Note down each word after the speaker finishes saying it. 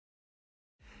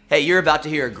Hey, you're about to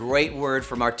hear a great word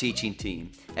from our teaching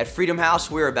team. At Freedom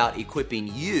House, we're about equipping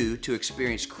you to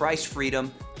experience Christ's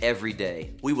freedom every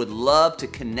day. We would love to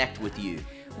connect with you.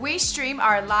 We stream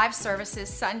our live services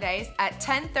Sundays at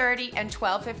 10:30 and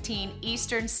 12:15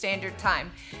 Eastern Standard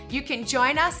Time. You can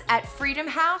join us at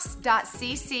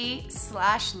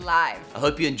freedomhouse.cc/live. I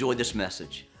hope you enjoyed this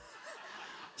message.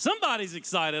 Somebody's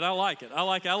excited. I like it. I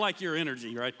like your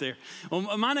energy right there.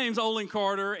 Well, my name's Olin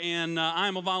Carter, and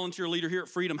I'm a volunteer leader here at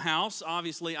Freedom House.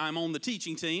 Obviously, I'm on the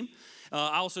teaching team.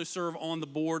 I also serve on the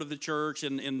board of the church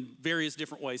in various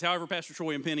different ways. However, Pastor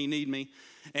Troy and Penny need me.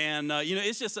 And,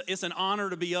 it's an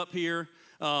honor to be up here.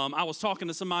 I was talking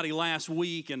to somebody last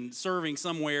week and serving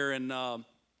somewhere and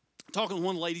talking to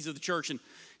one of the ladies of the church. And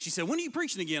she said, "When are you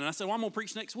preaching again?" And I said, "Well, I'm going to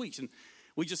preach next week." And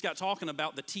we just got talking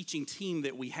about the teaching team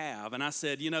that we have. And I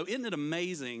said, isn't it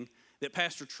amazing that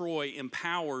Pastor Troy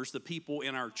empowers the people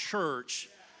in our church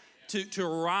to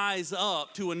rise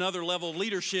up to another level of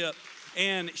leadership?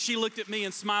 And she looked at me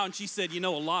and smiled and she said, a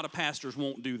lot of pastors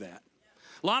won't do that.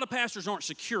 A lot of pastors aren't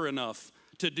secure enough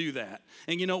to do that.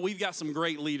 And we've got some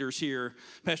great leaders here,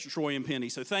 Pastor Troy and Penny.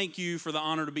 So thank you for the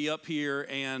honor to be up here,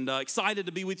 and excited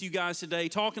to be with you guys today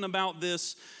talking about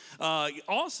this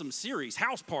awesome series,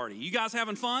 House Party. You guys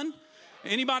having fun?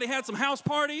 Anybody had some house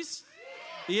parties?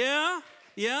 Yeah.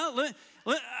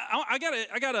 I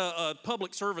got a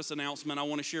public service announcement I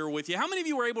want to share with you. How many of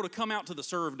you were able to come out to the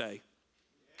Serve Day?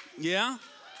 Yeah?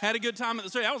 Had a good time at the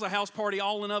Serve. That was a house party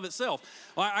all in of itself.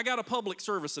 Well, I got a public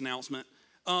service announcement.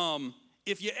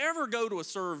 If you ever go to a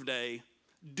Serve Day,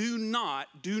 do not,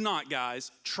 guys,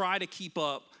 try to keep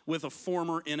up with a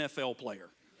former NFL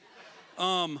player.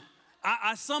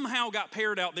 I somehow got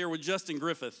paired out there with Justin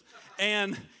Griffith.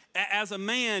 And as a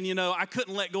man, I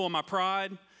couldn't let go of my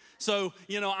pride. So,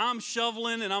 I'm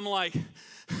shoveling and I'm like,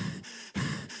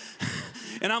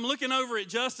 and I'm looking over at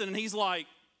Justin and he's like,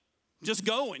 just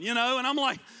going, and I'm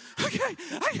like, okay,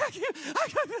 I'm going to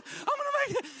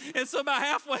make it. And so about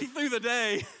halfway through the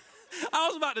day, I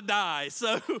was about to die.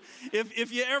 So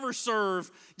if you ever serve,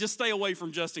 just stay away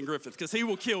from Justin Griffith because he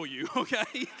will kill you,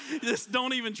 okay? Just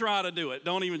don't even try to do it.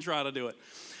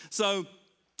 So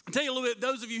I'll tell you a little bit,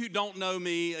 those of you who don't know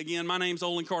me, again, my name's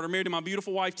Olin Carter, married to my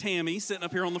beautiful wife, Tammy, sitting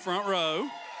up here on the front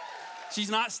row. She's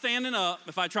not standing up.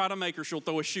 If I try to make her, she'll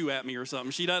throw a shoe at me or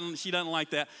something. She doesn't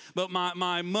like that. But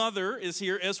my mother is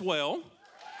here as well.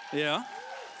 Yeah.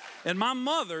 And my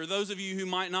mother, those of you who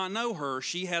might not know her,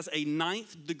 she has a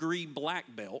 9th degree black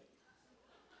belt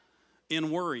in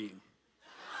worrying.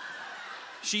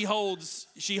 She holds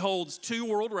 2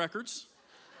 world records.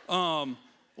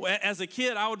 As a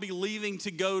kid, I would be leaving to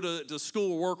go to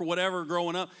school or work or whatever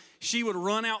growing up. She would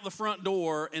run out the front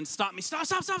door and stop me. Stop.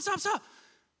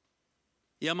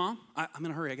 Yeah, Mom, I'm in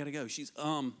a hurry. I got to go. She's,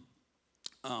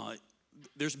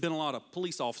 there's been a lot of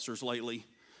police officers lately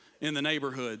in the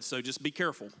neighborhood, so just be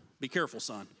careful. Be careful,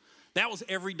 son. That was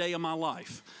every day of my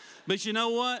life. But you know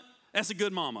what? That's a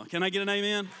good mama. Can I get an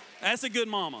amen? That's a good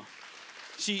mama.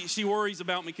 She worries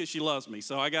about me because she loves me.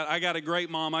 So I got a great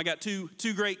mom. I got two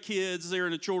great kids. They're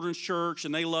in a children's church,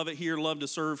 and they love it here, love to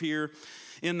serve here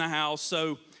in the house.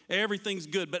 So everything's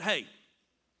good. But hey,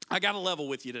 I got to level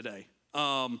with you today.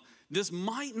 This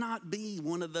might not be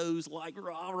one of those like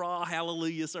rah,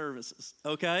 hallelujah services,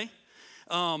 okay?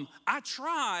 I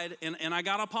tried, and I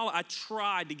got to apologize, I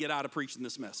tried to get out of preaching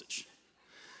this message.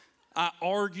 I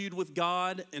argued with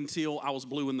God until I was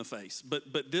blue in the face.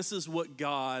 But this is what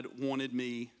God wanted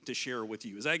me to share with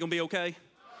you. Is that going to be okay?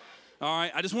 All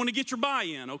right, I just want to get your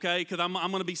buy-in, okay? Because I'm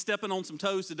going to be stepping on some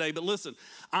toes today. But listen,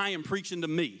 I am preaching to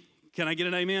me. Can I get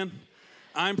an amen?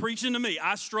 I'm preaching to me.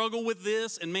 I struggle with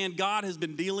this, and man, God has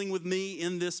been dealing with me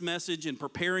in this message and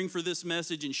preparing for this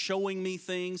message and showing me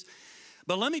things.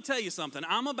 But let me tell you something.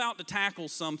 I'm about to tackle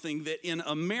something that in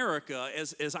America,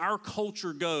 as our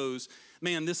culture goes,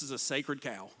 man, this is a sacred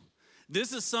cow.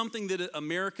 This is something that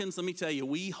Americans, let me tell you,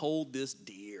 we hold this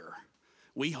dear.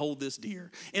 We hold this dear.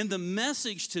 And the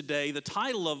message today, the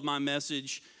title of my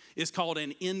message is called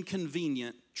An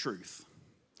Inconvenient Truth.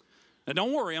 Now,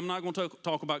 don't worry, I'm not going to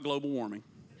talk about global warming.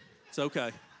 It's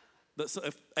okay.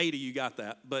 If 8 of you got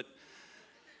that. But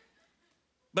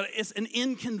it's an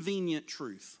inconvenient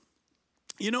truth.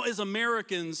 As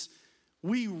Americans,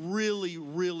 we really,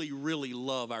 really, really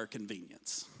love our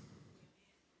convenience.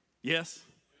 Yes?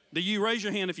 Do you raise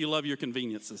your hand if you love your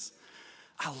conveniences?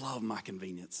 I love my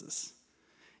conveniences.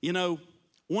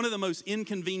 One of the most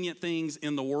inconvenient things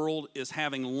in the world is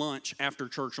having lunch after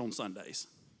church on Sundays.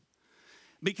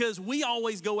 Because we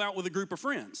always go out with a group of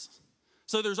friends.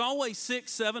 So there's always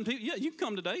 6, 7 people. Yeah, you can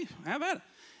come today. Have at it.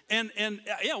 And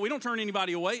yeah, we don't turn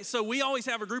anybody away. So we always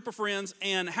have a group of friends.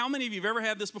 And how many of you have ever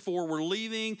had this before? We're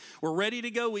leaving. We're ready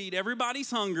to go eat.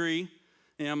 Everybody's hungry.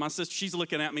 Yeah, my sister, she's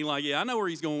looking at me like, yeah, I know where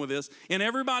he's going with this. And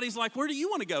everybody's like, where do you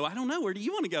want to go? I don't know. Where do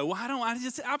you want to go? Well,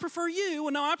 I prefer you.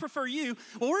 Well, no, I prefer you.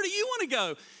 Well, where do you want to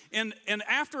go? And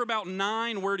after about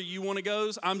 9 where do you want to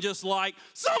goes, I'm just like,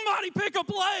 somebody pick a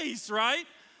place, right?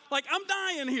 Like, I'm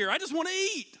dying here. I just want to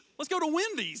eat. Let's go to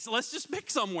Wendy's. Let's just pick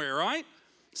somewhere, right?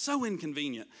 So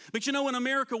inconvenient. But you know, in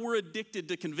America, we're addicted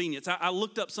to convenience. I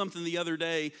looked up something the other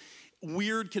day.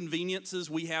 Weird conveniences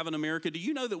we have in America. Do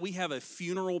you know that we have a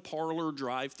funeral parlor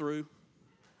drive-through?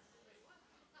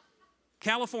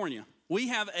 California, we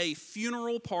have a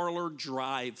funeral parlor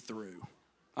drive-through.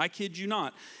 I kid you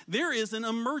not. There is an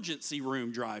emergency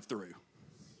room drive-through.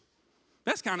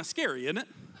 That's kind of scary, isn't it?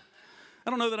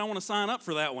 I don't know that I want to sign up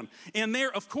for that one. And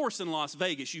there, of course, in Las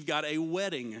Vegas, you've got a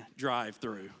wedding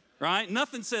drive-through, right?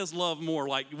 Nothing says love more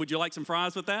like, would you like some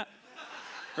fries with that?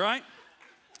 Right?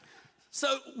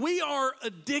 So we are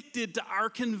addicted to our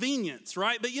convenience,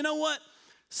 right? But you know what?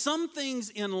 Some things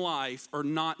in life are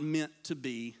not meant to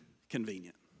be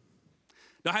convenient.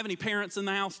 Do I have any parents in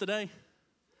the house today?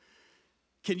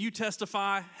 Can you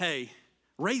testify, hey,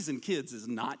 raising kids is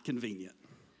not convenient?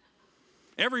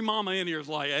 Every mama in here is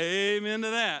like, amen to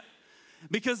that.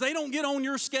 Because they don't get on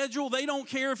your schedule. They don't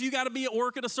care if you got to be at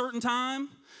work at a certain time.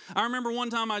 I remember one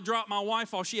time I dropped my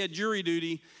wife off. She had jury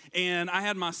duty, and I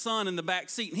had my son in the back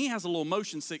seat, and he has a little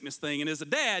motion sickness thing. And as a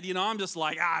dad, you know, I'm just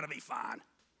like, it'll be fine.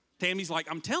 Tammy's like,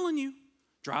 I'm telling you,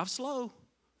 drive slow.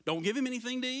 Don't give him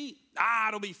anything to eat.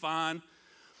 It'll be fine.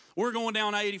 We're going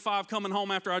down I-85 coming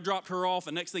home after I dropped her off,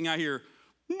 and next thing I hear,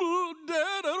 oh,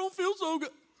 Dad, I don't feel so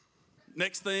good.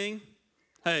 Next thing,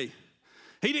 hey,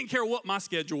 he didn't care what my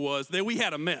schedule was. That we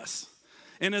had a mess.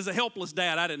 And as a helpless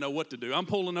dad, I didn't know what to do. I'm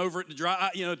pulling over at the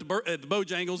at the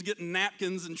Bojangles, getting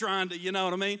napkins and trying to, you know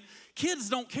what I mean? Kids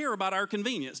don't care about our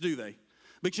convenience, do they?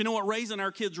 But you know what? Raising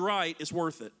our kids right is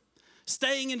worth it.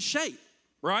 Staying in shape,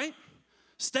 right?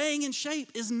 Staying in shape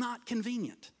is not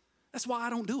convenient. That's why I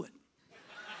don't do it.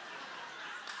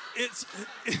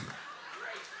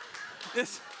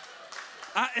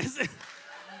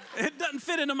 It doesn't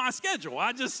fit into my schedule.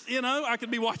 I just, I could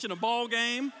be watching a ball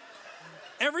game.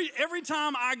 Every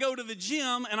time I go to the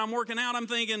gym and I'm working out, I'm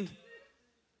thinking,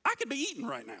 I could be eating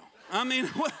right now. I mean,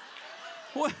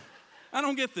 what? I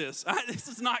don't get this. This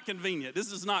is not convenient.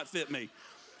 This does not fit me.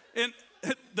 And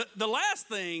the last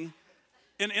thing,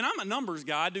 and I'm a numbers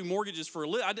guy. I do mortgages for a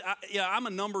living. I'm a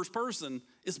numbers person,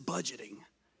 is budgeting.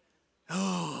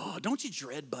 Oh, don't you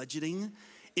dread budgeting?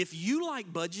 If you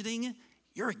like budgeting,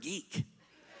 you're a geek,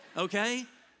 okay?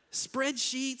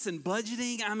 Spreadsheets and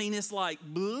budgeting, I mean, it's like,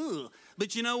 ugh.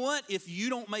 But you know what? If you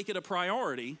don't make it a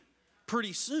priority,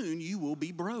 pretty soon you will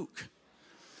be broke.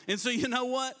 And so you know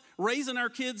what? Raising our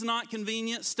kids, not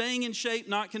convenient. Staying in shape,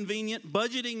 not convenient.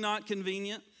 Budgeting, not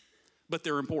convenient. But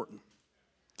they're important.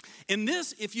 And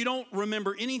this, if you don't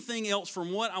remember anything else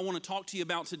from what I want to talk to you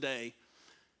about today,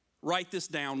 write this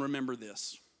down, remember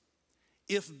this.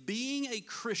 If being a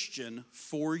Christian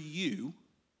for you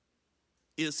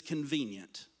is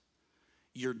convenient,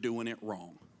 you're doing it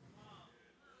wrong.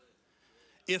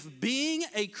 If being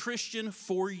a Christian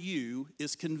for you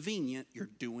is convenient, you're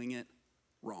doing it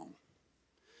wrong.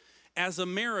 As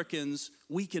Americans,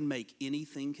 we can make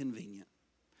anything convenient.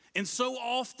 And so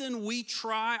often we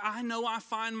try, I know I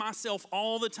find myself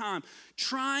all the time,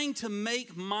 trying to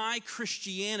make my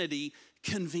Christianity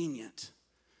convenient.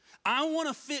 I want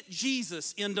to fit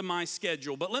Jesus into my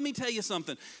schedule. But let me tell you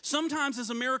something. Sometimes as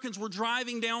Americans, we're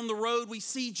driving down the road, we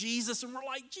see Jesus, and we're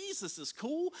like, Jesus is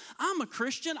cool. I'm a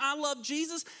Christian. I love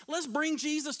Jesus. Let's bring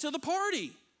Jesus to the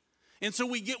party. And so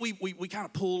we kind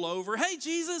of pull over. Hey,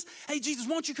 Jesus, why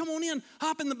don't you come on in?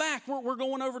 Hop in the back. We're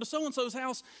going over to so-and-so's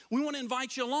house. We want to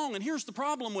invite you along. And here's the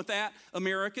problem with that,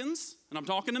 Americans, and I'm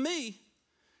talking to me.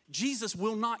 Jesus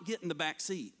will not get in the back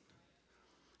seat.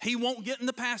 He won't get in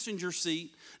the passenger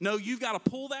seat. No, you've got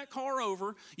to pull that car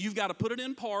over. You've got to put it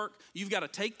in park. You've got to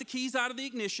take the keys out of the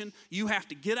ignition. You have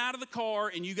to get out of the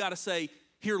car, and you got to say,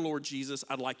 here, Lord Jesus,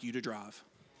 I'd like you to drive.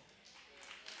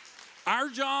 Our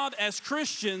job as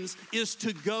Christians is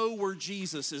to go where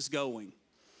Jesus is going.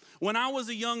 When I was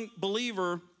a young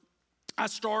believer, I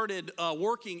started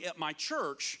working at my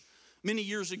church many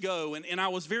years ago, and I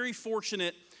was very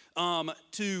fortunate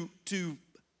to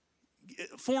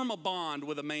form a bond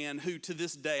with a man who, to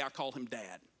this day, I call him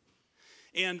Dad.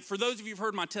 And for those of you who've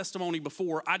heard my testimony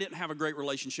before, I didn't have a great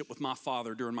relationship with my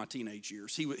father during my teenage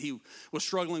years. He was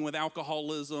struggling with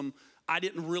alcoholism. I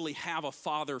didn't really have a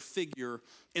father figure.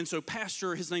 And so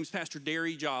his name's Pastor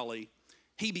Derry Jolly,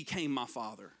 he became my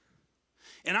father.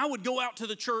 And I would go out to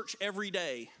the church every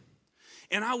day.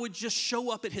 And I would just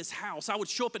show up at his house. I would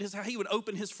show up at his house. He would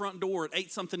open his front door at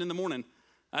 8 something in the morning.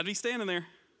 I'd be standing there.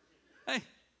 Hey.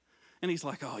 And he's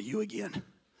like, oh, you again.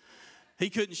 He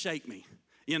couldn't shake me.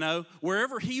 You know,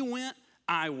 wherever he went,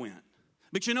 I went.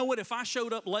 But you know what? If I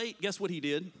showed up late, guess what he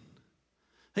did?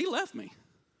 He left me.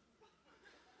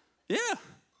 Yeah.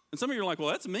 And some of you are like, well,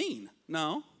 that's mean.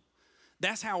 No.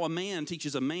 That's how a man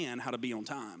teaches a man how to be on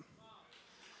time.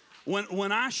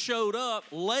 When I showed up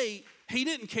late, he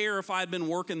didn't care if I had been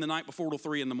working the night before till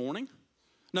 3 in the morning.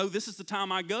 No, this is the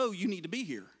time I go. You need to be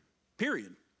here,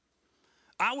 period.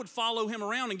 I would follow him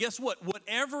around, and guess what?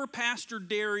 Whatever Pastor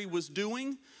Derry was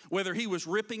doing, whether he was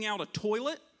ripping out a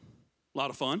toilet, a lot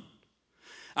of fun.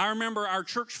 I remember our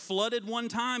church flooded one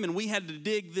time, and we had to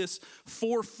dig this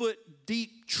 4-foot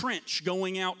deep trench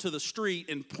going out to the street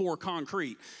and pour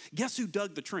concrete. Guess who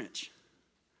dug the trench?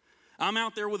 I'm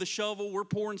out there with a shovel. We're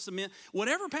pouring cement.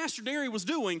 Whatever Pastor Derry was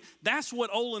doing, that's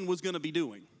what Olin was going to be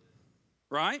doing,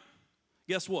 right?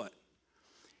 Guess what?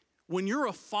 When you're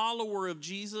a follower of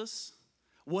Jesus,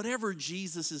 whatever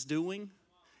Jesus is doing,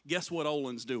 guess what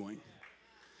Olin's doing?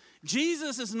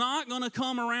 Jesus is not going to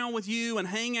come around with you and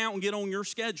hang out and get on your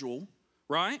schedule,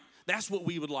 right? That's what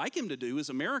we would like him to do as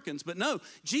Americans. But no,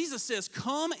 Jesus says,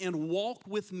 come and walk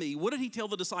with me. What did he tell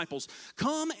the disciples?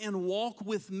 Come and walk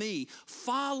with me.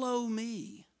 Follow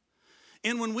me.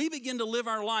 And when we begin to live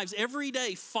our lives every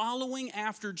day following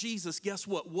after Jesus, guess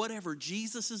what? Whatever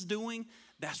Jesus is doing,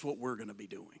 that's what we're going to be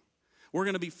doing. We're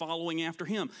going to be following after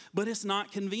him. But it's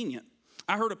not convenient.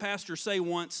 I heard a pastor say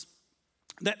once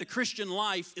that the Christian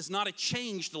life is not a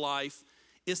changed life,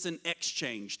 it's an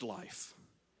exchanged life.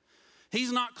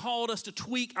 He's not called us to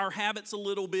tweak our habits a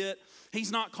little bit.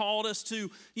 He's not called us to,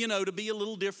 to be a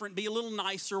little different, be a little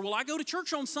nicer. Well, I go to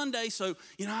church on Sunday, so,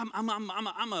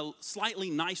 I'm a slightly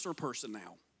nicer person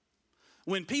now.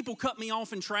 When people cut me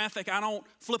off in traffic, I don't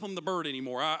flip them the bird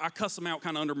anymore. I cuss them out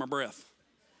kind of under my breath.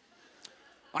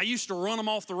 I used to run them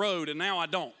off the road, and now I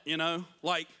don't,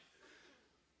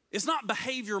 It's not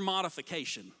behavior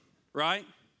modification, right?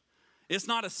 It's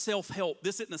not a self-help.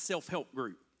 This isn't a self-help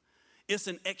group. It's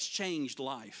an exchanged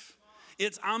life.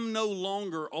 It's I'm no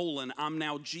longer Olin. I'm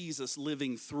now Jesus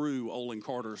living through Olin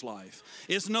Carter's life.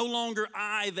 It's no longer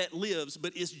I that lives,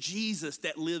 but it's Jesus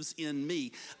that lives in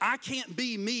me. I can't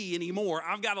be me anymore.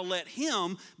 I've got to let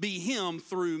him be him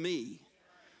through me.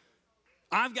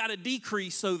 I've got to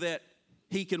decrease so that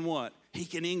he can what? He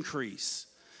can increase.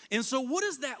 And so what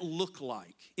does that look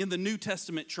like in the New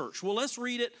Testament church? Well, let's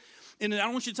read it. And I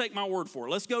don't want you to take my word for it.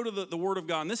 Let's go to the Word of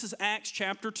God. And this is Acts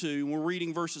chapter 2. And we're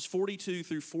reading verses 42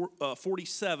 through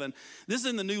 47. This is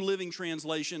in the New Living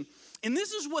Translation. And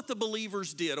this is what the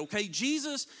believers did, okay?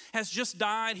 Jesus has just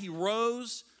died. He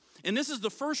rose. And this is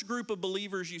the first group of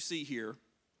believers you see here.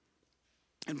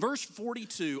 In verse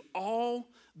 42, all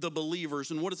the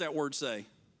believers, and what does that word say?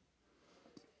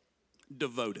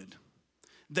 Devoted.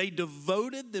 They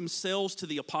devoted themselves to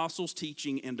the apostles'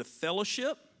 teaching and to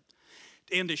fellowship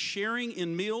and to sharing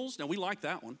in meals. Now, we like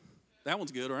that one. That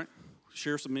one's good, right?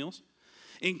 Share some meals.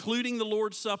 Including the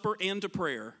Lord's Supper and to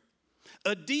prayer.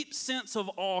 A deep sense of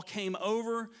awe came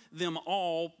over them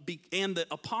all, and the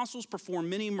apostles performed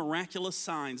many miraculous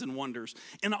signs and wonders.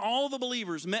 And all the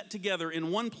believers met together in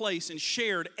one place and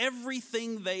shared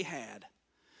everything they had.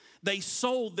 They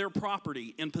sold their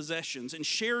property and possessions and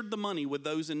shared the money with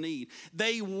those in need.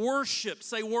 They worshiped,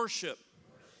 say worship.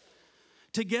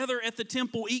 Together at the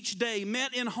temple each day,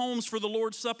 met in homes for the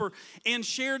Lord's Supper, and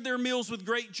shared their meals with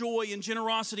great joy and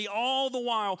generosity, all the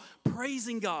while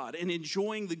praising God and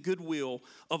enjoying the goodwill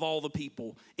of all the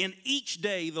people. And each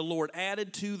day the Lord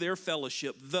added to their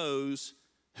fellowship those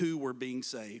who were being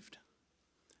saved.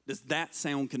 Does that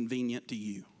sound convenient to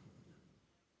you?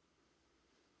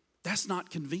 That's not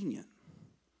convenient,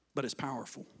 but it's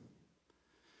powerful.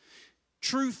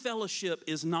 True fellowship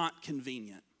is not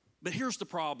convenient. But here's the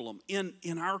problem.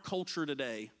 In our culture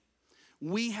today,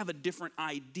 we have a different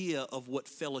idea of what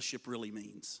fellowship really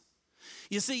means.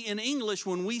 You see, in English,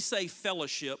 when we say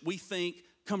fellowship, we think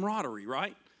camaraderie,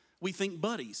 right? We think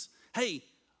buddies. Hey,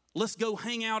 let's go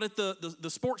hang out at the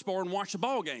sports bar and watch the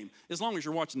ball game. As long as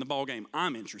you're watching the ball game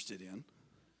I'm interested in.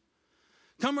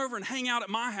 Come over and hang out at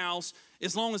my house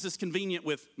as long as it's convenient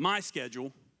with my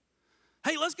schedule.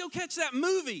 Hey, let's go catch that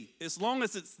movie as long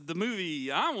as it's the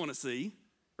movie I want to see.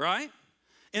 Right?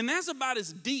 And that's about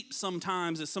as deep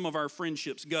sometimes as some of our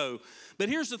friendships go. But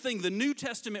here's the thing. The New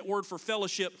Testament word for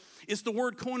fellowship is the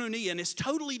word koinonia, and it's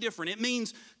totally different. It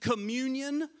means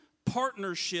communion,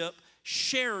 partnership,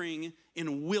 sharing,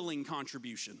 and willing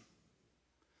contribution.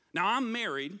 Now, I'm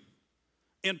married,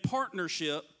 and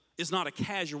partnership is not a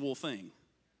casual thing,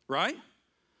 right?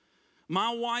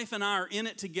 My wife and I are in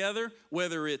it together,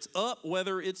 whether it's up,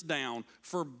 whether it's down,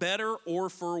 for better or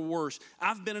for worse.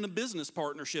 I've been in a business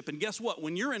partnership, and guess what?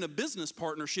 When you're in a business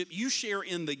partnership, you share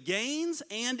in the gains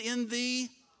and in the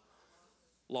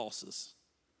losses.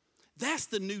 That's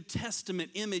the New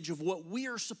Testament image of what we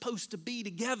are supposed to be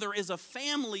together as a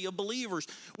family of believers.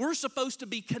 We're supposed to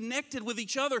be connected with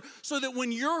each other so that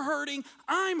when you're hurting,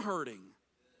 I'm hurting.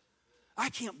 I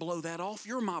can't blow that off.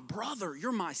 You're my brother.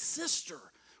 You're my sister.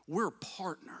 We're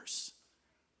partners.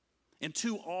 And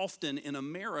too often in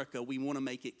America, we want to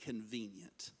make it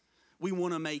convenient. We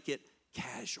want to make it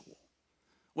casual.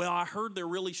 Well, I heard they're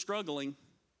really struggling.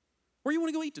 Where do you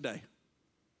want to go eat today?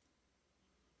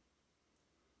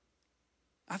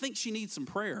 I think she needs some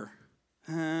prayer.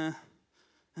 And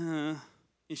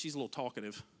she's a little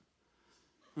talkative.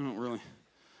 I don't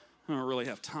really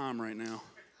have time right now.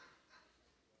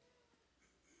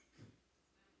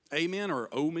 Amen or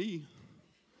oh me.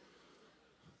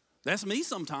 That's me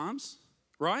sometimes,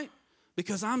 right?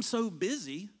 Because I'm so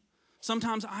busy,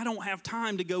 sometimes I don't have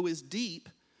time to go as deep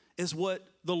as what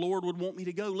the Lord would want me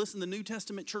to go. Listen, the New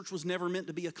Testament church was never meant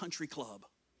to be a country club.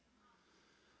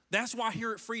 That's why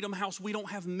here at Freedom House, we don't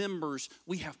have members,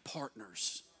 we have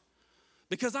partners.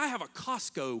 Because I have a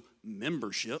Costco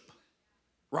membership,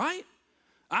 right?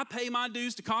 I pay my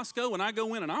dues to Costco and I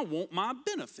go in and I want my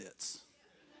benefits.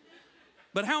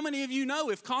 But how many of you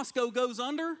know if Costco goes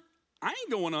under, I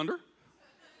ain't going under,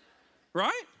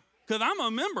 right? Because I'm a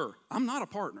member. I'm not a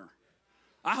partner.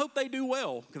 I hope they do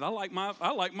well because I like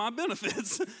my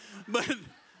benefits. But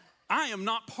I am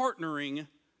not partnering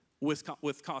with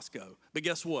Costco. But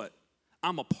guess what?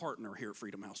 I'm a partner here at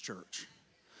Freedom House Church.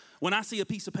 When I see a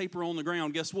piece of paper on the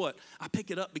ground, guess what? I pick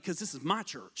it up because this is my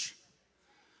church.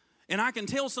 And I can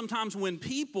tell sometimes when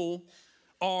people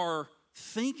are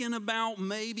thinking about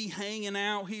maybe hanging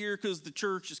out here because the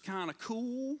church is kind of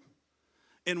cool.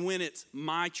 And when it's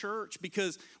my church,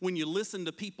 because when you listen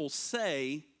to people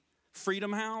say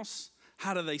Freedom House,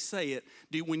 how do they say it?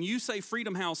 When you say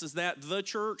Freedom House, is that the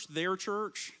church, their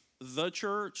church, the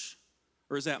church,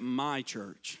 or is that my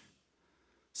church?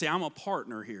 See, I'm a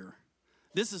partner here.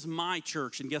 This is my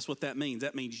church, and guess what that means?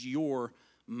 That means you're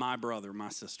my brother, my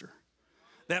sister.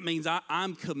 That means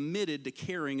I'm committed to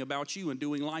caring about you and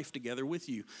doing life together with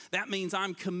you. That means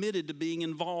I'm committed to being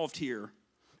involved here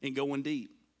and going deep.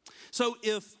 So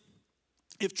if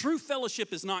true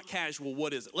fellowship is not casual,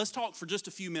 what is it? Let's talk for just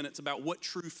a few minutes about what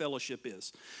true fellowship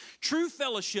is. True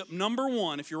fellowship, number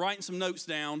one, if you're writing some notes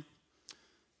down,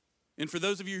 and for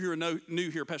those of you who are new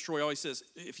here, Pastor Roy always says,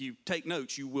 if you take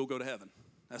notes, you will go to heaven.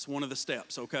 That's one of the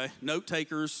steps, okay? Note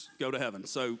takers go to heaven.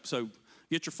 So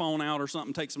get your phone out or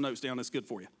something, take some notes down. That's good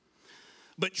for you.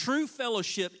 But true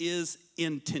fellowship is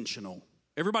intentional.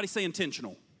 Everybody say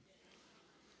intentional.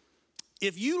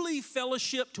 If you leave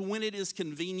fellowship to when it is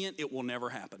convenient, it will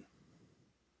never happen.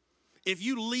 If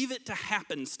you leave it to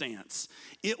happenstance,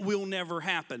 it will never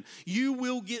happen. You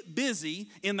will get busy,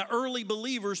 and the early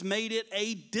believers made it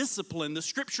a discipline. The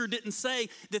scripture didn't say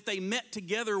that they met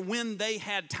together when they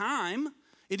had time.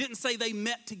 It didn't say they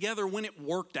met together when it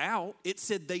worked out. It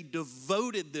said they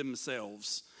devoted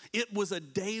themselves. It was a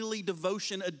daily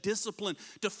devotion, a discipline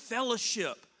to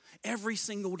fellowship every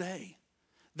single day.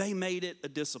 They made it a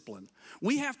discipline.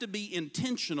 We have to be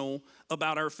intentional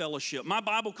about our fellowship. My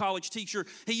Bible college teacher,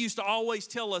 he used to always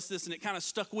tell us this, and it kind of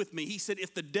stuck with me. He said,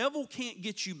 if the devil can't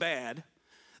get you bad,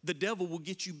 the devil will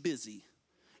get you busy.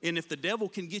 And if the devil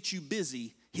can get you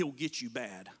busy, he'll get you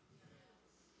bad.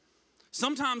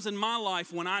 Sometimes in my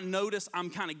life, when I notice I'm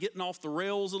kind of getting off the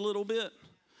rails a little bit,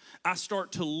 I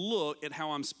start to look at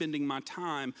how I'm spending my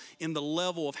time in the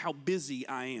level of how busy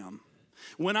I am.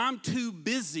 When I'm too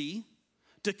busy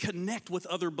to connect with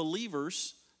other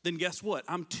believers, then guess what?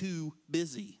 I'm too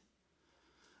busy.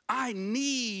 I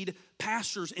need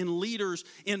pastors and leaders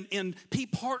and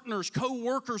partners,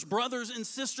 co-workers, brothers and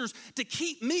sisters to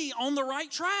keep me on the right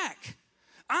track.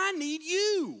 I need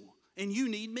you, and you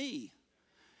need me.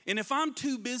 And if I'm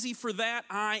too busy for that,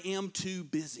 I am too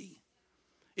busy.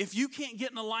 If you can't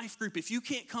get in a life group, if you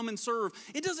can't come and serve,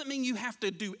 it doesn't mean you have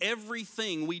to do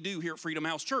everything we do here at Freedom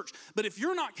House Church. But if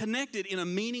you're not connected in a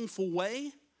meaningful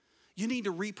way, you need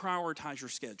to reprioritize your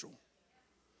schedule.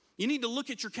 You need to look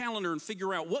at your calendar and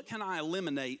figure out what can I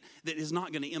eliminate that is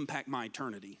not going to impact my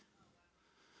eternity.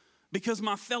 Because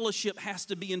my fellowship has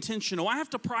to be intentional. I have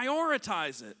to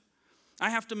prioritize it. I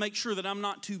have to make sure that I'm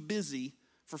not too busy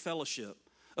for fellowship.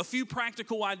 A few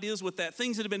practical ideas with that.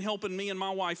 Things that have been helping me and my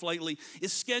wife lately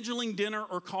is scheduling dinner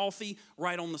or coffee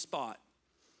right on the spot.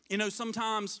 You know,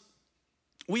 sometimes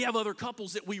we have other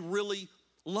couples that we really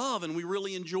love and we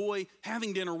really enjoy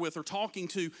having dinner with or talking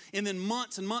to, and then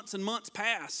months and months and months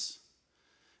pass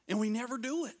And we never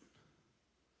do it.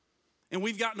 And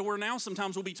we've gotten to where now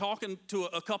sometimes we'll be talking to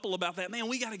a couple about that. Man,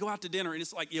 we got to go out to dinner. And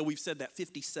it's like, yeah, we've said that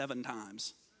 57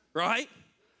 times, right?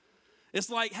 It's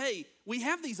like, hey, we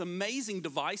have these amazing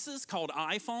devices called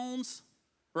iPhones,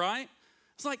 right?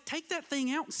 It's like, take that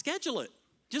thing out and schedule it.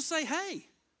 Just say, hey,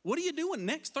 what are you doing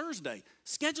next Thursday?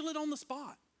 Schedule it on the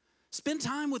spot. Spend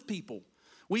time with people.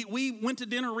 We went to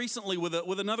dinner recently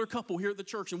with another couple here at the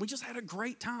church, and we just had a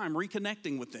great time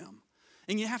reconnecting with them.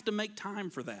 And you have to make time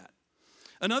for that.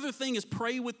 Another thing is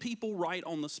pray with people right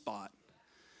on the spot.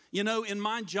 You know, in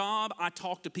my job, I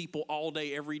talk to people all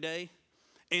day, every day.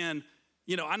 And,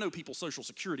 you know, I know people's social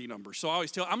security numbers. So I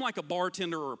always I'm like a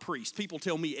bartender or a priest. People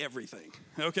tell me everything,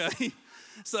 okay?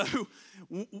 So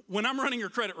when I'm running your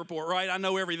credit report, right, I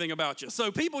know everything about you.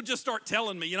 So people just start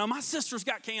telling me, you know, my sister's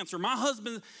got cancer, my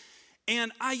husband.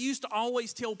 And I used to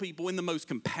always tell people in the most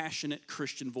compassionate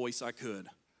Christian voice I could,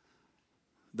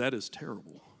 that is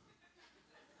terrible.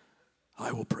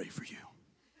 I will pray for you.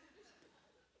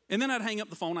 And then I'd hang up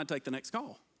the phone, I'd take the next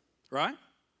call, right?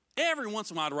 Every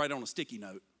once in a while I'd write on a sticky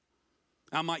note.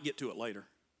 I might get to it later.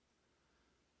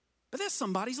 But that's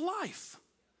somebody's life.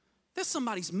 That's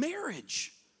somebody's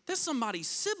marriage. That's somebody's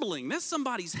sibling. That's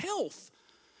somebody's health.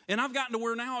 And I've gotten to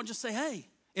where now I'll just say, hey,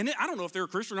 and I don't know if they're a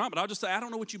Christian or not, but I'll just say, I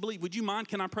don't know what you believe. Would you mind?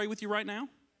 Can I pray with you right now?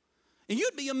 And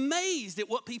you'd be amazed at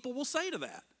what people will say to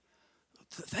that.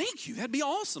 Thank you. That'd be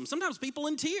awesome. Sometimes people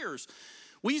in tears.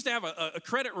 We used to have a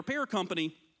credit repair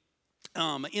company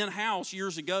in-house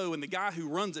years ago, and the guy who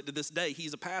runs it to this day,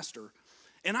 he's a pastor.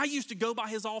 And I used to go by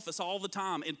his office all the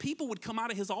time, and people would come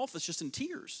out of his office just in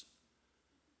tears.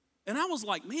 And I was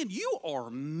like, man, you are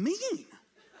mean.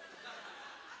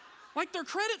 Like, their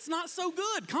credit's not so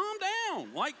good. Calm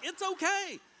down. Like, it's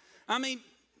okay. I mean,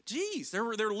 geez,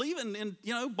 they're leaving and,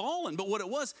 you know, bawling. But what it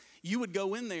was, you would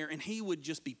go in there and he would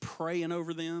just be praying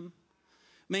over them.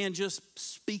 Man, just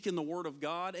speaking the word of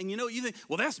God. And you know, you think,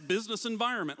 well, that's business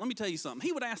environment. Let me tell you something.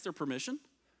 He would ask their permission.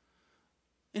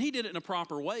 And he did it in a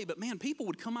proper way. But man, people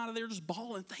would come out of there just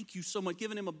bawling, thank you so much,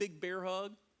 giving him a big bear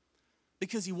hug.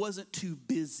 Because he wasn't too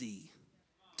busy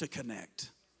to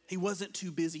connect. He wasn't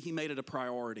too busy. He made it a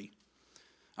priority.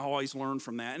 I always learn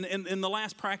from that. And the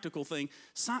last practical thing,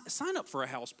 sign up for a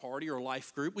house party or a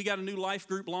life group. We got a new life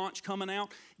group launch coming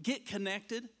out. Get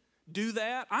connected. Do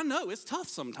that. I know it's tough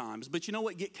sometimes, but you know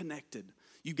what? Get connected.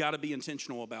 You got to be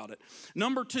intentional about it.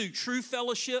 Number 2, true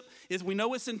fellowship is, we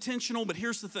know it's intentional, but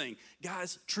here's the thing.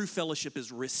 Guys, true fellowship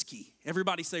is risky.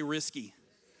 Everybody say risky.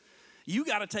 You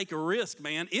got to take a risk,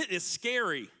 man. It is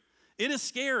scary. It is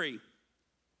scary.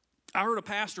 I heard a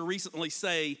pastor recently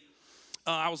say,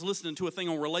 I was listening to a thing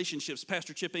on relationships,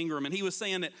 Pastor Chip Ingram, and he was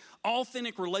saying that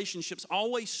authentic relationships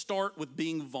always start with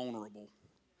being vulnerable.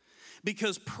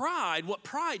 Because what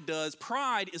pride does,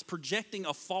 pride is projecting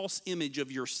a false image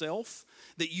of yourself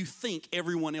that you think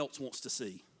everyone else wants to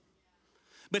see.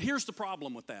 But here's the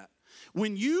problem with that.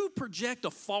 When you project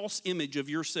a false image of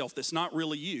yourself that's not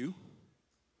really you,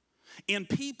 and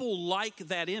people like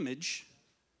that image,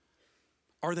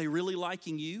 are they really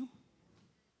liking you?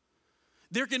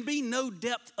 There can be no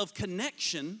depth of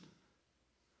connection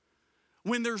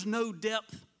when there's no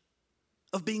depth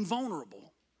of being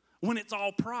vulnerable. When it's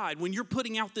all pride, when you're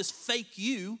putting out this fake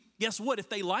you, guess what? If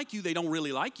they like you, they don't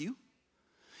really like you.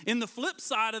 And the flip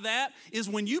side of that is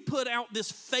when you put out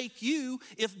this fake you,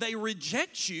 if they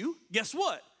reject you, guess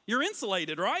what? You're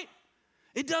insulated, right?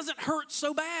 It doesn't hurt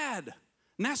so bad.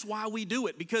 And that's why we do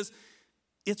it, because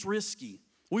it's risky.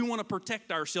 We want to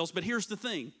protect ourselves, but here's the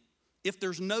thing. If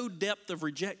there's no depth of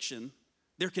rejection,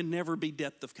 there can never be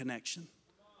depth of connection.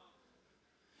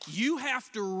 You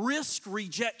have to risk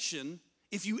rejection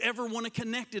if you ever want to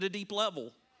connect at a deep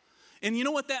level. And you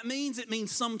know what that means? It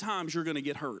means sometimes you're going to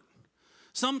get hurt.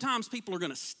 Sometimes people are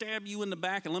going to stab you in the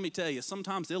back, and let me tell you,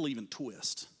 sometimes they'll even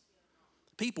twist.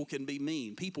 People can be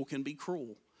mean. People can be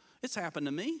cruel. It's happened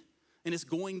to me, and it's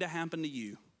going to happen to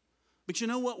you. But you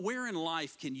know what? Where in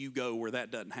life can you go where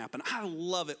that doesn't happen? I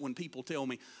love it when people tell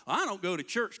me, I don't go to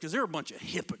church because they're a bunch of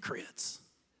hypocrites.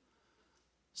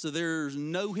 So there's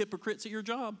no hypocrites at your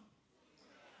job.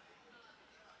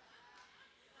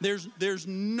 There's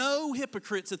no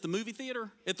hypocrites at the movie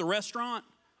theater, at the restaurant,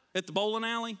 at the bowling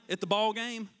alley, at the ball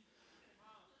game.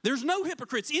 There's no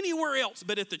hypocrites anywhere else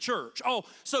but at the church. Oh,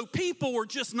 so people are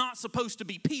just not supposed to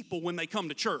be people when they come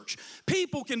to church.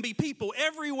 People can be people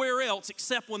everywhere else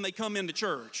except when they come into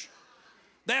church.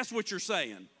 That's what you're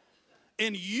saying.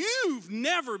 And you've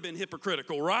never been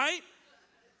hypocritical, right?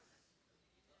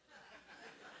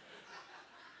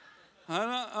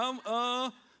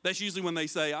 That's usually when they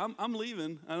say, I'm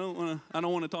leaving. I don't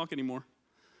want to talk anymore.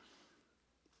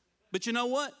 But you know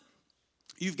what?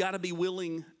 You've got to be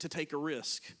willing to take a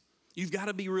risk. You've got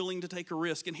to be willing to take a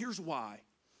risk. And here's why.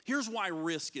 Here's why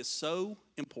risk is so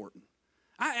important.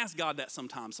 I ask God that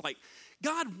sometimes. Like,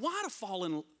 God, why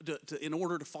in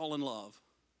order to fall in love,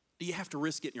 do you have to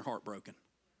risk getting your heart broken?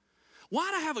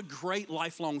 Why to have a great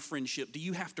lifelong friendship do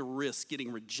you have to risk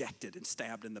getting rejected and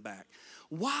stabbed in the back?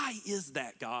 Why is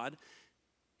that, God?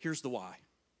 Here's the why.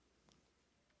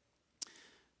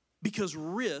 Because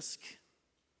risk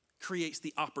creates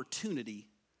the opportunity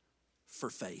for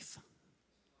faith.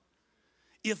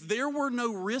 If there were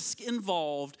no risk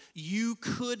involved, you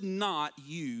could not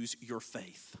use your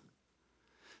faith.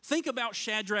 Think about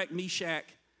Shadrach, Meshach,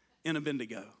 and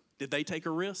Abednego. Did they take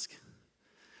a risk?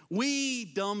 We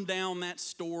dumb down that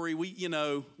story. We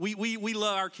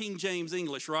love our King James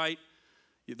English, right?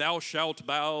 Thou shalt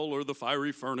bow, or the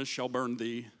fiery furnace shall burn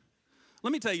thee.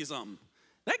 Let me tell you something.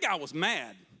 That guy was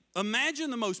mad.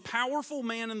 Imagine the most powerful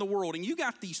man in the world, and you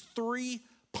got these 3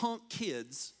 punk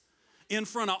kids in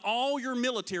front of all your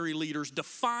military leaders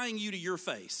defying you to your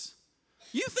face.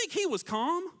 You think he was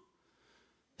calm?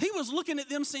 He was looking at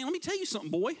them saying, let me tell you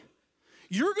something, boy.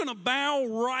 You're going to bow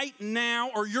right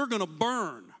now or you're going to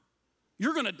burn.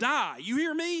 You're going to die. You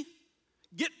hear me?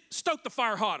 Stoke the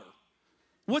fire hotter.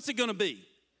 What's it going to be?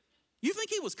 You think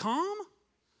he was calm?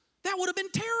 That would have been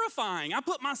terrifying. I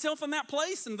put myself in that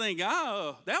place and think,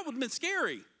 oh, that would have been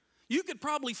scary. You could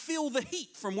probably feel the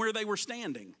heat from where they were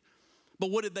standing. But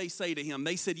what did they say to him?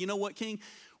 They said, you know what, King?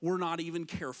 We're not even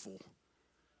careful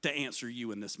to answer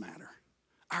you in this matter.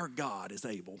 Our God is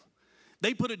able.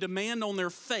 They put a demand on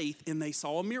their faith and they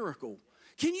saw a miracle.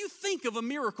 Can you think of a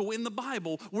miracle in the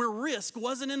Bible where risk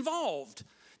wasn't involved?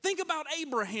 Think about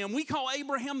Abraham. We call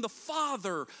Abraham the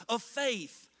father of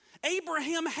faith.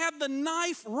 Abraham had the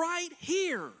knife right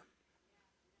here.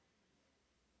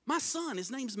 My son,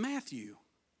 his name's Matthew.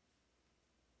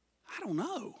 I don't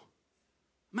know.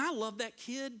 I love that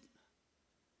kid.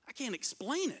 I can't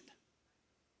explain it.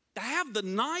 To have the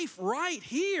knife right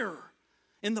here.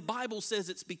 And the Bible says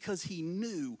it's because he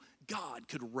knew God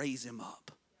could raise him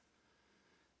up.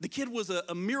 The kid was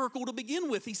a miracle to begin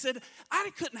with. He said,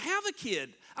 I couldn't have a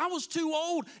kid. I was too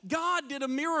old. God did a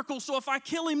miracle, so if I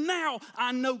kill him now,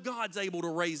 I know God's able to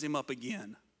raise him up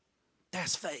again.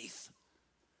 That's faith.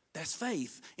 That's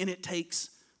faith, and it takes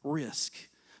risk.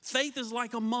 Faith is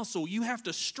like a muscle. You have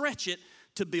to stretch it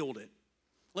to build it.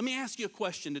 Let me ask you a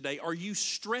question today. Are you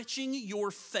stretching your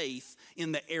faith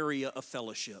in the area of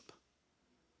fellowship?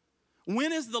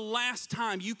 When is the last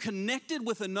time you connected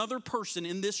with another person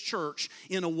in this church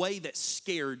in a way that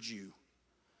scared you?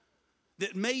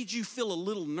 That made you feel a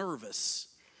little nervous?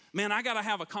 Man, I got to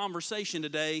have a conversation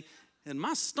today, and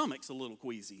my stomach's a little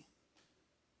queasy.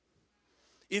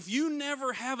 If you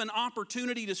never have an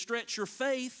opportunity to stretch your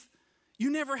faith, you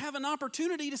never have an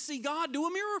opportunity to see God do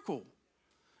a miracle.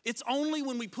 It's only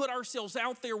when we put ourselves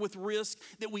out there with risk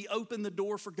that we open the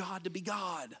door for God to be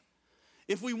God.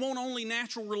 If we want only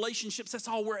natural relationships, that's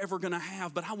all we're ever going to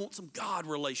have. But I want some God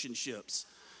relationships.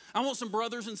 I want some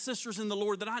brothers and sisters in the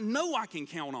Lord that I know I can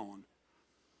count on.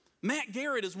 Matt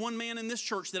Garrett is one man in this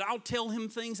church that I'll tell him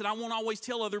things that I won't always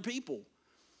tell other people.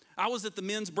 I was at the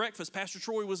men's breakfast. Pastor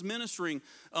Troy was ministering,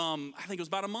 I think it was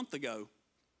about a month ago.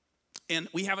 And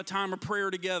we have a time of prayer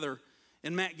together.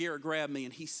 And Matt Garrett grabbed me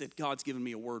and he said, God's given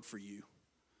me a word for you.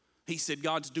 He said,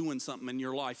 God's doing something in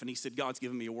your life. And he said, God's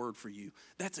given me a word for you.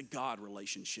 That's a God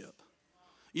relationship.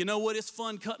 You know what? It's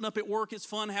fun cutting up at work. It's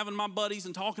fun having my buddies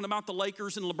and talking about the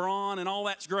Lakers and LeBron and all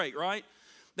that's great, right?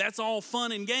 That's all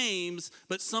fun and games,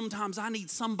 but sometimes I need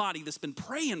somebody that's been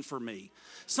praying for me.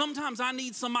 Sometimes I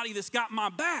need somebody that's got my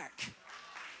back.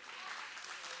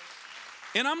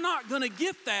 And I'm not going to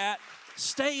get that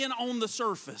staying on the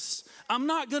surface. I'm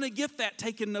not going to get that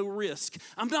taking no risk.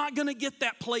 I'm not going to get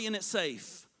that playing it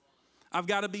safe. I've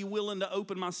got to be willing to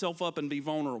open myself up and be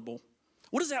vulnerable.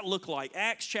 What does that look like?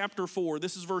 Acts chapter 4,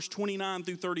 this is verse 29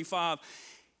 through 35.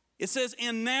 It says,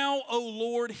 and now, O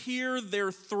Lord, hear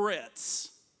their threats.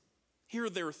 Hear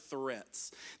their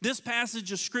threats. This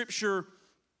passage of scripture,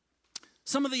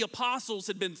 some of the apostles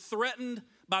had been threatened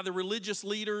by the religious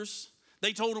leaders.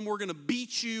 They told them, we're going to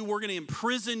beat you, we're going to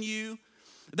imprison you.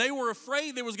 They were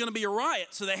afraid there was going to be a riot,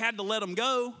 so they had to let them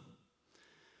go.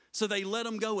 So they let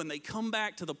them go, and they come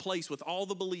back to the place with all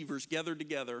the believers gathered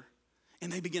together, and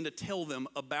they begin to tell them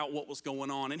about what was going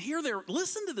on. And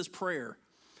listen to this prayer.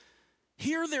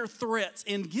 Hear their threats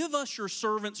and give us your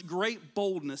servants great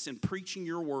boldness in preaching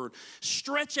your word.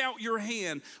 Stretch out your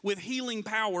hand with healing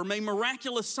power. May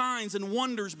miraculous signs and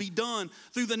wonders be done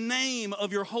through the name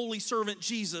of your holy servant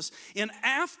Jesus. And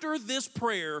after this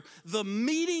prayer, the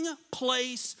meeting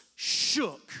place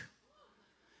shook.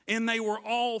 And they were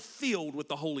all filled with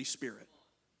the Holy Spirit.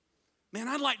 Man,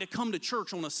 I'd like to come to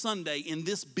church on a Sunday and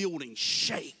this building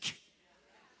shake.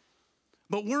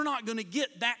 But we're not going to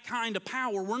get that kind of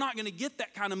power. We're not going to get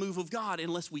that kind of move of God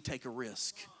unless we take a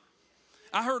risk.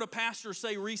 I heard a pastor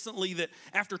say recently that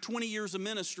after 20 years of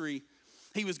ministry,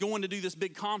 he was going to do this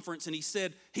big conference, and he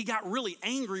said he got really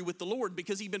angry with the Lord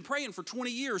because he'd been praying for 20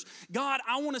 years. God,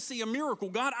 I want to see a miracle.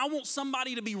 God, I want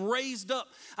somebody to be raised up.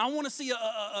 I want to see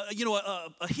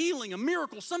a healing, a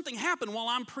miracle, something happen while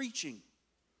I'm preaching.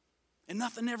 And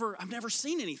I've never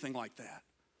seen anything like that.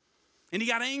 And he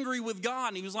got angry with God,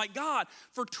 and he was like, God,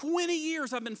 for 20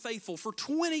 years I've been faithful. For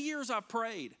 20 years I've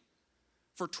prayed.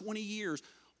 For 20 years,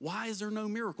 why is there no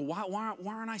miracle? Why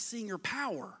aren't I seeing your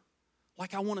power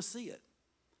like I want to see it?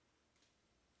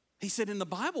 He said in the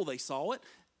Bible they saw it.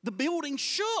 The building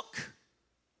shook.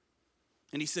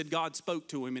 And he said God spoke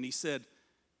to him, and he said,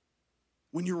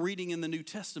 when you're reading in the New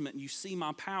Testament and you see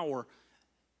my power,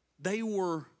 they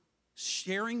were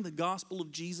sharing the gospel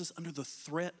of Jesus under the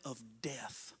threat of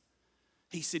death.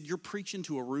 He said, you're preaching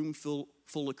to a room full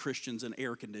of Christians in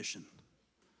air condition.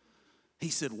 He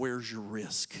said, where's your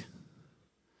risk?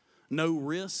 No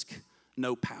risk,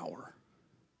 no power.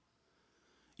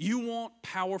 You want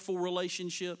powerful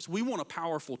relationships? We want a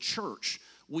powerful church.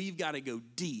 We've got to go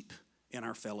deep in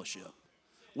our fellowship.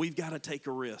 We've got to take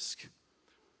a risk.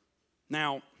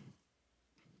 Now,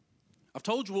 I've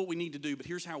told you what we need to do, but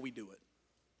here's how we do it.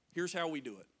 Here's how we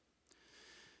do it.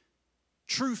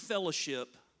 True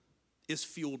fellowship is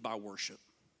fueled by worship.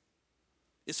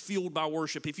 It's fueled by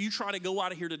worship. If you try to go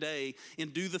out of here today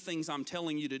and do the things I'm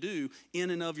telling you to do in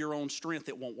and of your own strength,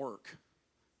 it won't work.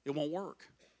 It won't work.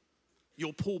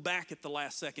 You'll pull back at the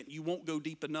last second. You won't go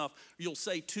deep enough. You'll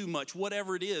say too much,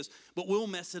 whatever it is. But we'll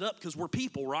mess it up because we're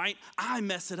people, right? I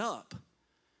mess it up.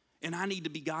 And I need to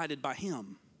be guided by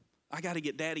him. I got to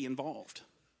get daddy involved.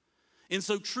 And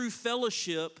so true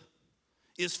fellowship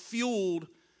is fueled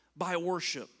by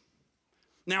worship.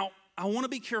 Now, I want to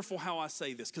be careful how I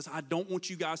say this because I don't want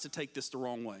you guys to take this the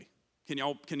wrong way. Can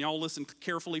y'all listen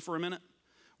carefully for a minute?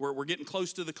 We're getting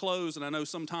close to the close, and I know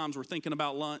sometimes we're thinking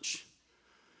about lunch.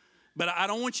 But I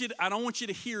don't want you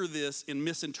to hear this and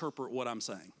misinterpret what I'm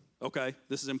saying. Okay?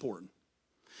 This is important.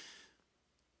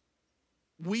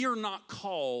 We are not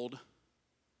called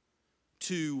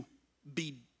to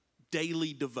be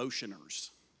daily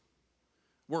devotioners.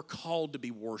 We're called to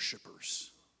be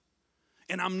worshipers.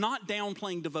 And I'm not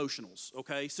downplaying devotionals,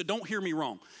 okay? So don't hear me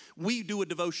wrong. We do a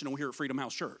devotional here at Freedom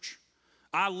House Church.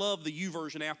 I love the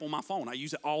YouVersion app on my phone. I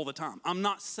use it all the time. I'm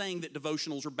not saying that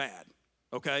devotionals are bad,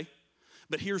 okay?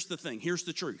 But here's the thing. Here's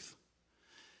the truth.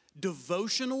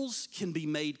 Devotionals can be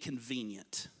made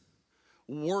convenient.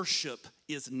 Worship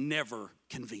is never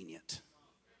convenient.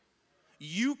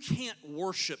 You can't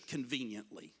worship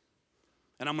conveniently.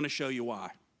 And I'm going to show you why.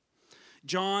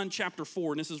 John chapter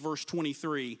 4, and this is verse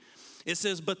 23. It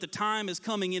says, but the time is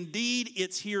coming, indeed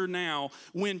it's here now,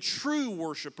 when true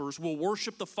worshipers will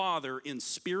worship the Father in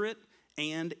spirit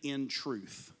and in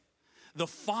truth. The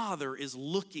Father is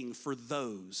looking for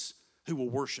those who will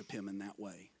worship him in that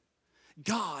way.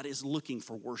 God is looking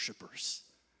for worshipers.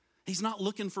 He's not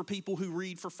looking for people who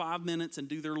read for 5 minutes and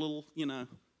do their little,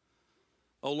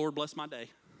 oh Lord, bless my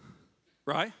day,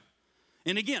 right?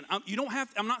 And again,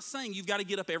 I'm not saying you've got to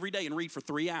get up every day and read for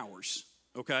 3 hours,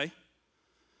 okay?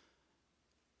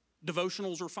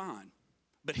 Devotionals are fine,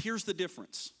 but here's the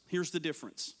difference. Here's the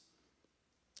difference.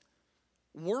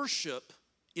 Worship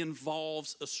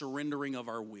involves a surrendering of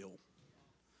our will.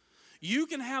 You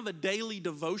can have a daily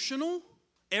devotional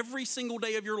every single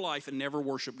day of your life and never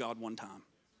worship God one time.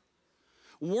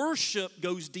 Worship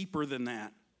goes deeper than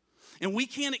that. And we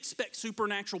can't expect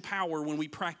supernatural power when we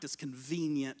practice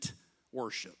convenient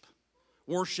worship.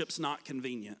 Worship's not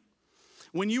convenient.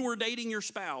 When you were dating your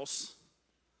spouse,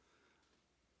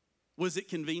 was it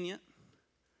convenient?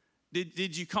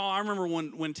 Did you call? I remember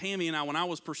when Tammy and when I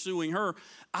was pursuing her,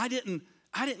 I didn't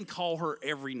call her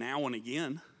every now and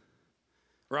again,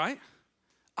 right?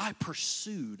 I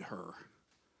pursued her.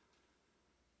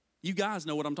 You guys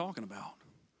know what I'm talking about.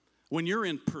 When you're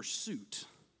in pursuit,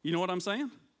 you know what I'm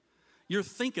saying? You're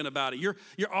thinking about it. You're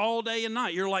all day and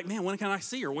night. You're like, man, when can I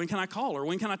see her? When can I call her?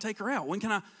 When can I take her out? When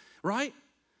can I, right?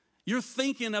 You're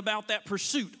thinking about that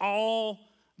pursuit all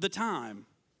the time.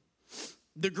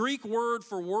 The Greek word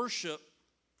for worship,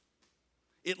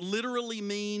 it literally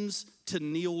means to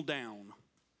kneel down.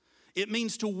 It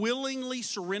means to willingly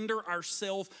surrender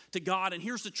ourselves to God. And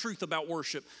here's the truth about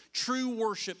worship. True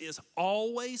worship is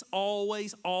always,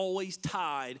 always, always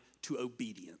tied to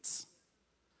obedience.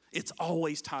 It's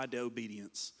always tied to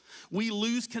obedience. We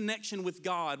lose connection with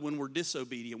God when we're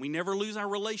disobedient. We never lose our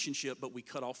relationship, but we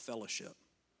cut off fellowship.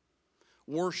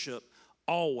 Worship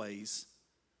always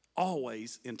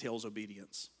entails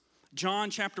obedience. John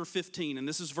chapter 15, and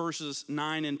this is verses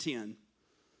 9 and 10.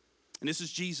 And this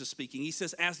is Jesus speaking. He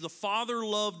says, as the Father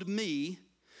loved me,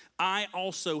 I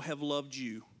also have loved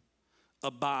you.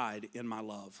 Abide in my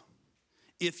love.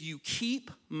 If you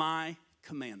keep my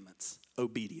commandments,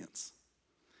 obedience.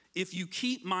 If you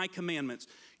keep my commandments,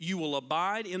 you will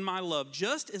abide in my love,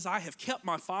 just as I have kept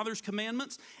my Father's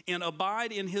commandments and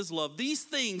abide in his love. These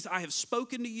things I have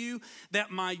spoken to you,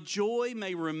 that my joy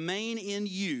may remain in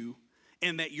you,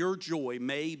 and that your joy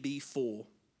may be full.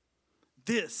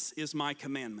 This is my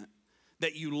commandment,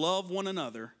 that you love one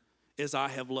another as I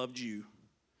have loved you.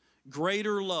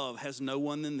 Greater love has no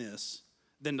one than this,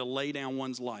 than to lay down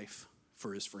one's life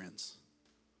for his friends.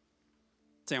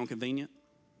 Sound convenient?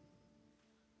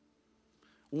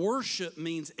 Worship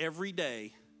means every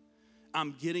day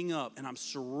I'm getting up and I'm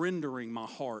surrendering my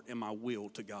heart and my will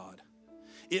to God.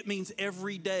 It means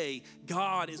every day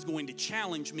God is going to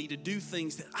challenge me to do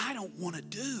things that I don't want to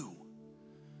do,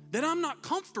 that I'm not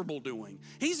comfortable doing.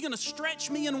 He's going to stretch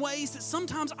me in ways that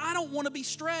sometimes I don't want to be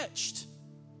stretched.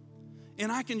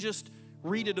 And I can just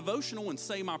read a devotional and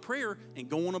say my prayer and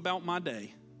go on about my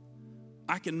day.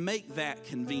 I can make that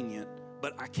convenient,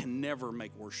 but I can never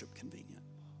make worship convenient.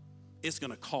 It's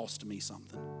going to cost me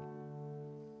something.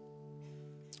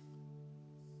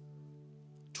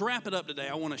 To wrap it up today,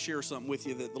 I want to share something with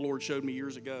you that the Lord showed me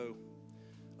years ago.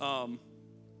 I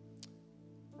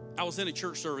was in a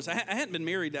church service. I hadn't been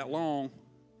married that long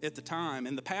at the time,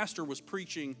 and the pastor was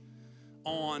preaching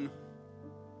on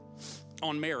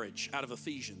marriage out of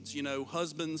Ephesians. You know,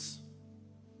 husbands,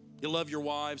 you love your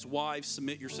wives. Wives,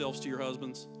 submit yourselves to your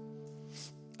husbands.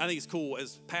 I think it's cool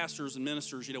as pastors and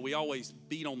ministers, you know, we always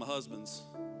beat on the husbands.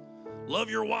 Love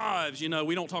your wives. You know,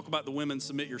 we don't talk about the women,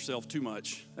 submit yourself too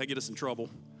much. That get us in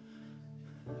trouble.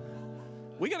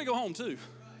 We got to go home too,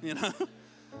 you know.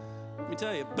 Let me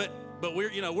tell you. But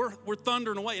we're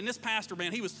thundering away. And this pastor,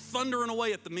 man, he was thundering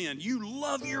away at the men. You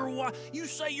love your wife. You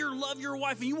say you love your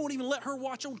wife, and you won't even let her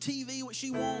watch on TV what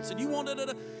she wants, and you want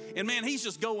da-da-da. And man, he's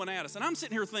just going at us. And I'm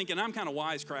sitting here thinking, I'm kind of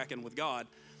wisecracking with God.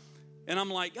 And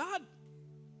I'm like, God,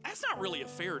 that's not really a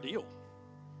fair deal.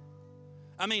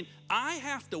 I mean, I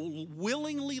have to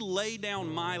willingly lay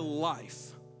down my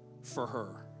life for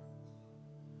her.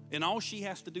 And all she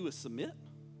has to do is submit.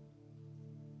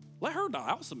 Let her die,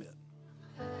 I'll submit.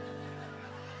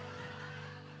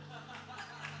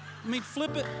 I mean,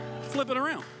 flip it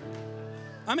around.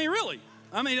 I mean, really.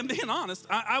 I mean, I'm being honest.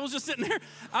 I was just sitting there.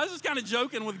 I was just kind of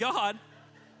joking with God.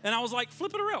 And I was like,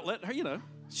 flip it around. Let her, you know,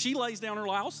 she lays down her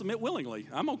life. I'll submit willingly.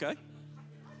 I'm okay.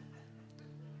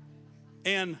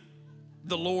 And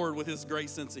the Lord, with his great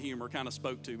sense of humor, kind of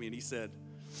spoke to me. And he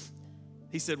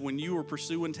said, when you were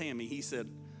pursuing Tammy, he said,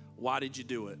 why did you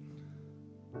do it?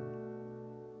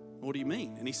 What do you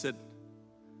mean? And he said,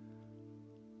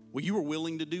 well, you were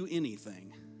willing to do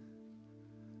anything.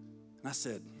 And I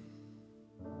said,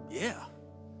 yeah.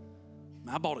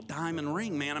 I bought a diamond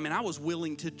ring, man. I mean, I was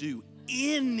willing to do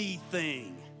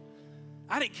anything.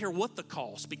 I didn't care what the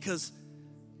cost, because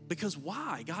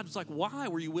why? God was like, why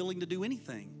were you willing to do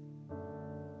anything?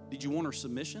 Did you want her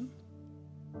submission?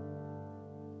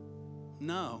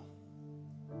 No.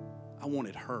 I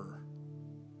wanted her.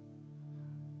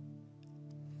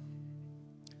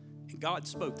 And God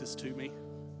spoke this to me.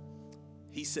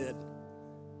 He said,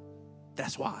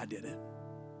 that's why I did it.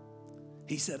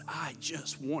 He said, I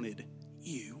just wanted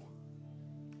you.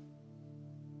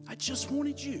 I just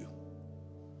wanted you.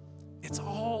 It's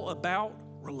all about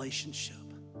relationship.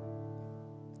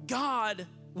 God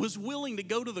was willing to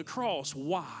go to the cross.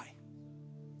 Why?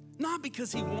 Not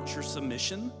because he wants your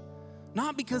submission.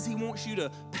 Not because he wants you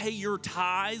to pay your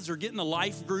tithes or get in a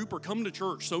life group or come to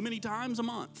church so many times a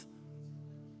month.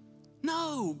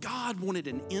 No, God wanted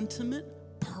an intimate,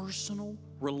 personal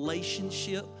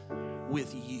relationship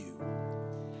with you.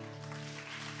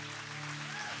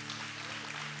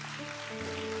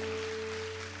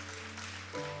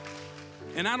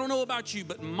 And I don't know about you,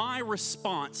 but my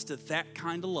response to that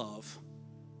kind of love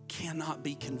cannot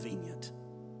be convenient.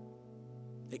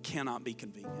 It cannot be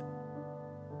convenient.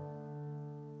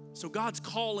 So God's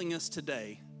calling us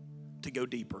today to go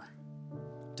deeper,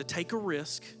 to take a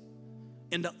risk,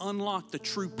 and to unlock the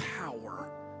true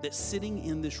power that's sitting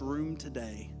in this room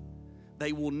today.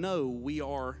 They will know we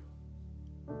are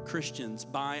Christians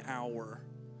by our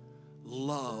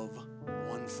love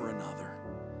one for another.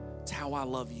 It's how I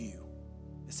love you.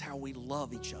 It's how we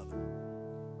love each other.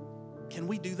 Can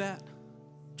we do that,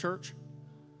 church?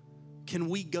 Can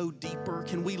we go deeper?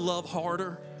 Can we love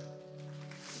harder?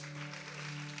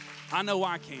 I know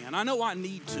I can. I know I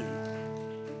need to.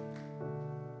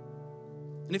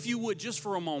 And if you would, just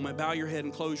for a moment, bow your head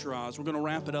and close your eyes. We're going to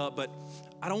wrap it up, but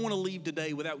I don't want to leave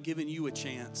today without giving you a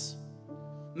chance.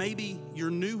 Maybe you're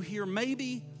new here.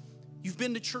 Maybe you've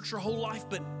been to church your whole life,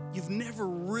 but you've never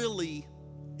really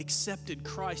accepted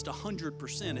Christ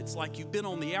 100%. It's like you've been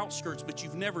on the outskirts, but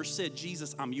you've never said,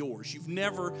 Jesus, I'm yours. You've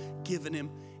never given him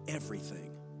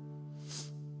everything.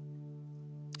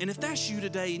 And if that's you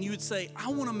today and you would say, I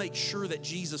want to make sure that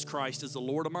Jesus Christ is the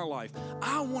Lord of my life.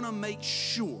 I want to make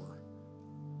sure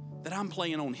that I'm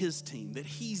playing on his team, that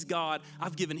he's God.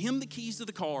 I've given him the keys to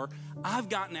the car. I've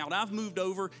gotten out. I've moved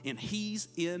over, and he's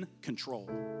in control.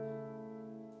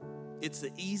 It's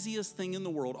the easiest thing in the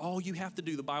world. All you have to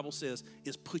do, the Bible says,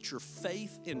 is put your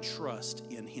faith and trust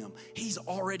in him. He's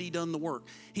already done the work.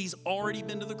 He's already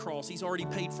been to the cross. He's already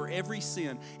paid for every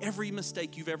sin, every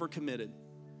mistake you've ever committed.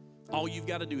 All you've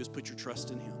got to do is put your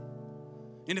trust in him.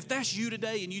 And if that's you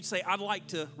today and you'd say, I'd like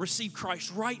to receive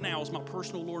Christ right now as my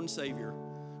personal Lord and Savior,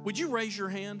 would you raise your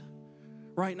hand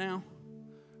right now?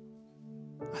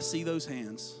 I see those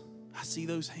hands. I see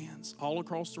those hands all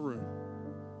across the room.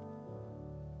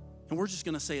 And we're just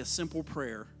going to say a simple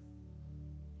prayer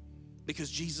because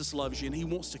Jesus loves you and he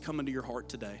wants to come into your heart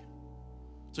today.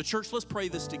 So church, let's pray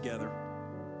this together.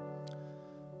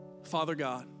 Father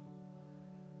God,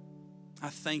 I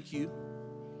thank you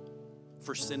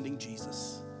for sending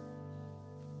Jesus.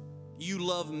 You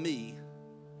love me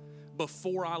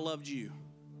before I loved you.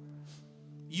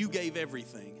 You gave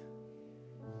everything.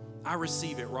 I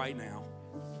receive it right now.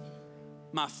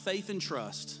 My faith and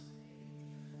trust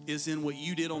is in what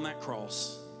you did on that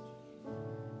cross.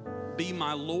 Be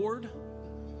my Lord,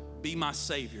 be my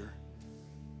Savior,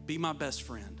 be my best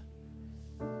friend.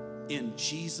 In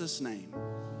Jesus' name,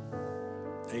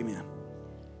 amen.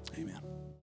 Amen.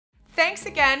 Thanks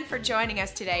again for joining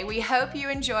us today. We hope you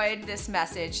enjoyed this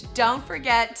message. Don't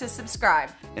forget to subscribe.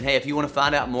 And hey, if you want to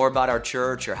find out more about our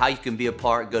church or how you can be a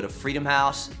part, go to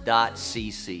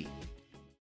freedomhouse.cc.